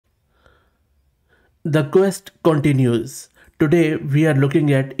The quest continues. Today we are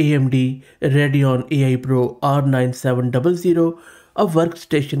looking at AMD Radeon AI Pro R9700, a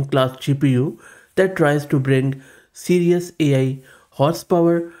workstation class GPU that tries to bring serious AI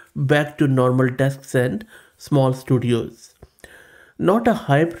horsepower back to normal desks and small studios. Not a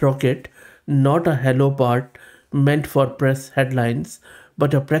hype rocket, not a hello part meant for press headlines,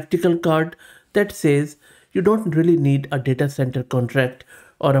 but a practical card that says you don't really need a data center contract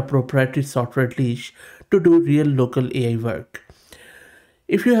or a proprietary software leash to do real local AI work.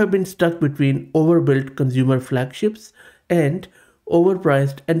 If you have been stuck between overbuilt consumer flagships and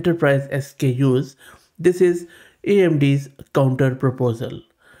overpriced enterprise SKUs, this is AMD's counter proposal.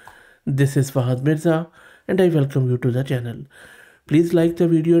 This is Fahad Mirza and I welcome you to the channel. Please like the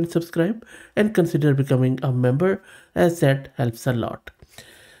video and subscribe and consider becoming a member as that helps a lot.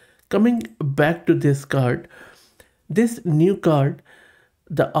 Coming back to this new card,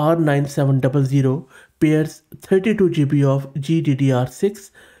 the R9700 pairs 32 GB of GDDR6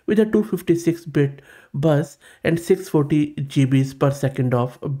 with a 256-bit bus and 640 GB per second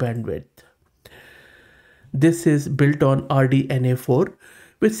of bandwidth. This is built on RDNA4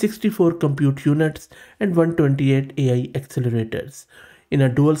 with 64 compute units and 128 AI accelerators in a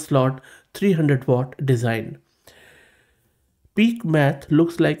dual slot 300 watt design. Peak math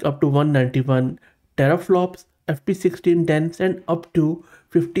looks like up to 191 teraflops, FP16 dents and up to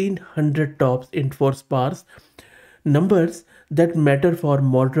 1500 tops in force bars, numbers that matter for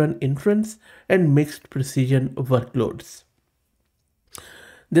modern inference and mixed precision workloads.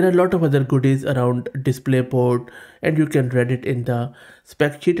 There are a lot of other goodies around DisplayPort and you can read it in the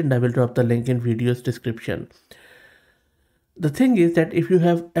spec sheet and I will drop the link in video's description. The thing is that if you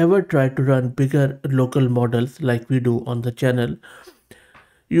have ever tried to run bigger local models like we do on the channel,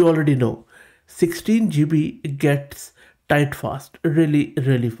 you already know 16 GB gets tight fast,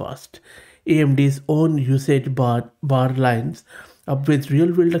 really fast. AMD's own usage bar lines up with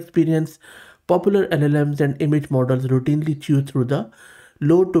real world experience, popular LLMs and image models routinely chew through the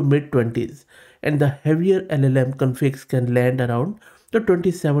low to mid 20s and the heavier LLM configs can land around the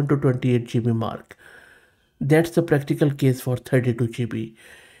 27 to 28 GB mark. That's the practical case for 32 GB.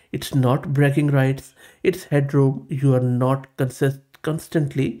 It's not bragging rights, it's headroom. You are not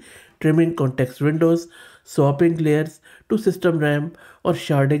constantly trimming context windows, swapping layers to system RAM or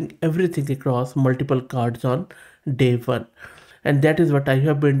sharding everything across multiple cards on day one. And that is what I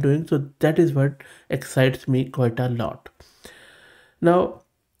have been doing, so that is what excites me quite a lot. Now,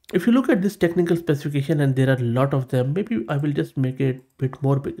 if you look at this technical specification, and there are a lot of them, maybe I will just make it a bit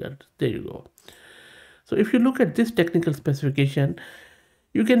more bigger. There you go. So if you look at this technical specification,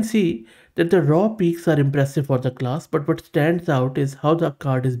 you can see that the raw peaks are impressive for the class, but what stands out is how the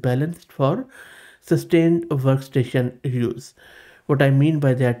card is balanced for sustained workstation use. What I mean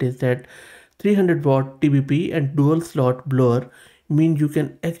by that is that 300 watt TBP and dual slot blower mean you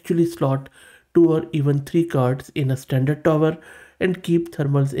can actually slot 2 or even 3 cards in a standard tower and keep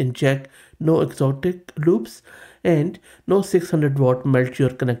thermals in check, no exotic loops and no 600 watt melt your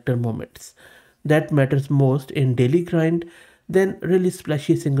connector moments. That matters most in daily grind than really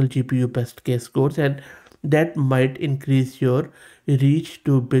splashy single GPU best case scores, and that might increase your reach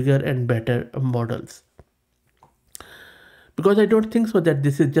to bigger and better models. Because I don't think so that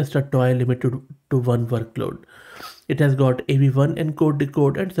this is just a toy limited to one workload. It has got AV1 encode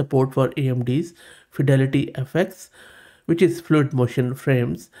decode and support for AMD's Fidelity FX, which is fluid motion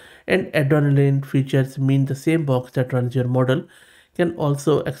frames, and adrenaline features mean the same box that runs your model can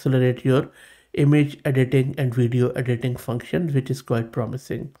also accelerate your image editing and video editing functions, which is quite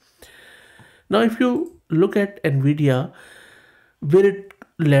promising. Now, if you look at Nvidia, where it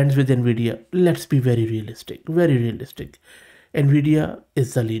lands with Nvidia, let's be very realistic. Nvidia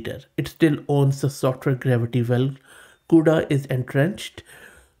is the leader. It still owns the software gravity well. CUDA is entrenched.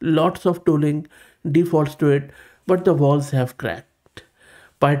 Lots of tooling defaults to it, but the walls have cracked.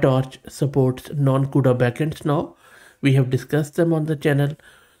 PyTorch supports non-CUDA backends now. We have discussed them on the channel,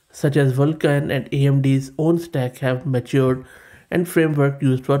 such as Vulkan and AMD's own stack have matured and framework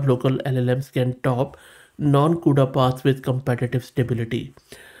used for local LLMs can top non-CUDA paths with competitive stability.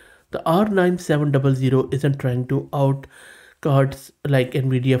 The R9700 isn't trying to out cards like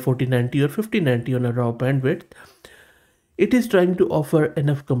Nvidia 4090 or 5090 on a raw bandwidth. It is trying to offer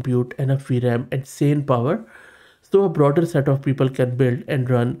enough compute, enough VRAM and sane power so a broader set of people can build and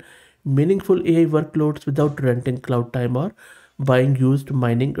run meaningful AI workloads without renting cloud time or buying used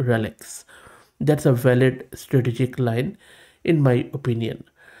mining relics. That's a valid strategic line in my opinion.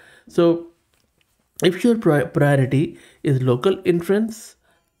 So if your priority is local inference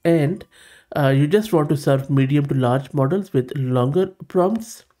and you just want to serve medium to large models with longer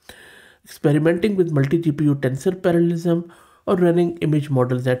prompts, experimenting with multi-GPU tensor parallelism, or running image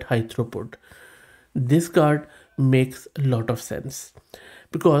models at high throughput. This card makes a lot of sense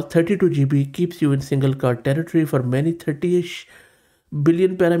because 32 GB keeps you in single card territory for many 30-ish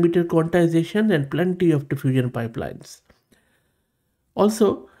billion parameter quantization and plenty of diffusion pipelines.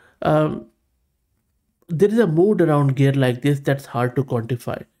 Also, there is a mood around gear like this that's hard to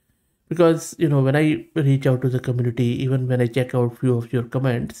quantify because when I reach out to the community, even when I check out few of your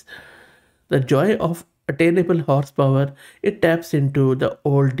comments, the joy of attainable horsepower, it taps into the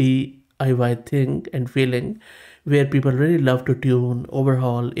old DIY thing and feeling where people really love to tune,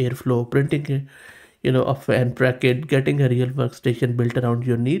 overhaul, airflow, printing a fan bracket, getting a real workstation built around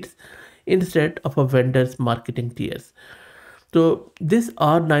your needs instead of a vendor's marketing tiers. So this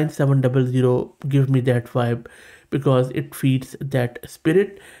R9700 gives me that vibe because it feeds that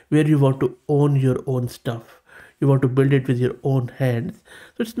spirit where you want to own your own stuff. You want to build it with your own hands.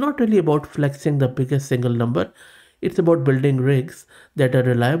 So it's not really about flexing the biggest single number. It's about building rigs that are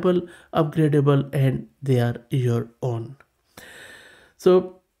reliable, upgradable, and they are your own.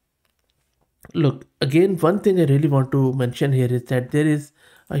 So look, again, one thing I really want to mention here is that there is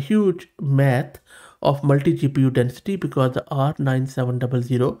a huge math of multi-GPU density because the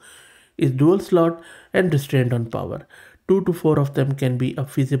R9700 is dual slot and restrained on power. 2 to 4 of them can be a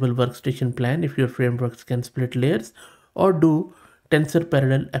feasible workstation plan if your frameworks can split layers or do tensor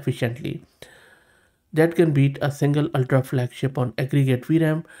parallel efficiently. That can beat a single ultra flagship on aggregate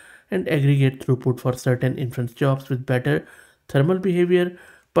VRAM and aggregate throughput for certain inference jobs with better thermal behavior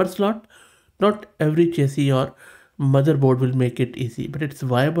per slot. Not every chassis or motherboard will make it easy, but it's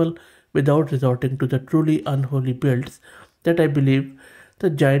viable without resorting to the truly unholy builds that I believe the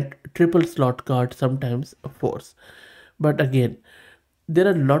giant triple slot card sometimes force. But again, there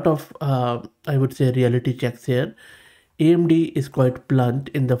are a lot of, I would say, reality checks here. AMD is quite blunt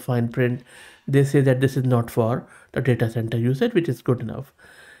in the fine print. They say that this is not for the data center usage, which is good enough.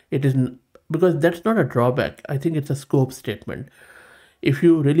 It is because that's not a drawback. I think it's a scope statement. If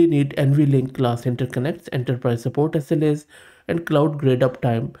you really need NVLink class interconnects, enterprise support SLAs, and cloud grade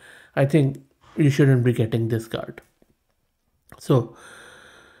uptime, I think you shouldn't be getting this card. So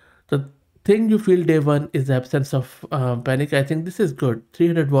the thing you feel day one is the absence of panic. I think this is good.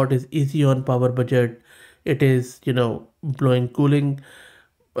 300 watt is easy on power budget. It is, blower cooling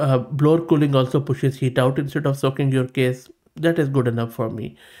also pushes heat out instead of soaking your case. That is good enough for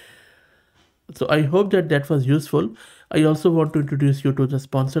me. So I hope that was useful. I also want to introduce you to the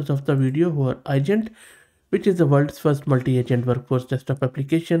sponsors of the video, who are iGent, which is the world's first multi-agent workforce desktop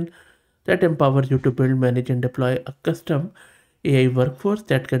application that empowers you to build, manage, and deploy a custom AI workforce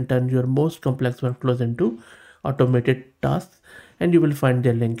that can turn your most complex workflows into automated tasks, and you will find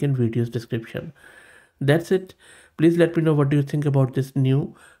their link in video's description. That's it. Please let me know what do you think about this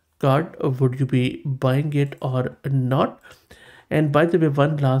new card. Would you be buying it or not? And by the way,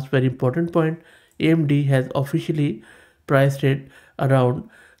 one last very important point, AMD has officially priced it around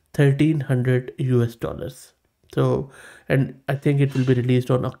 1300 US dollars. So, and I think it will be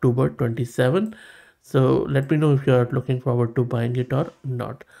released on October 27. So let me know if you are looking forward to buying it or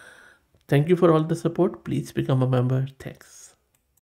not. Thank you for all the support. Please become a member. Thanks.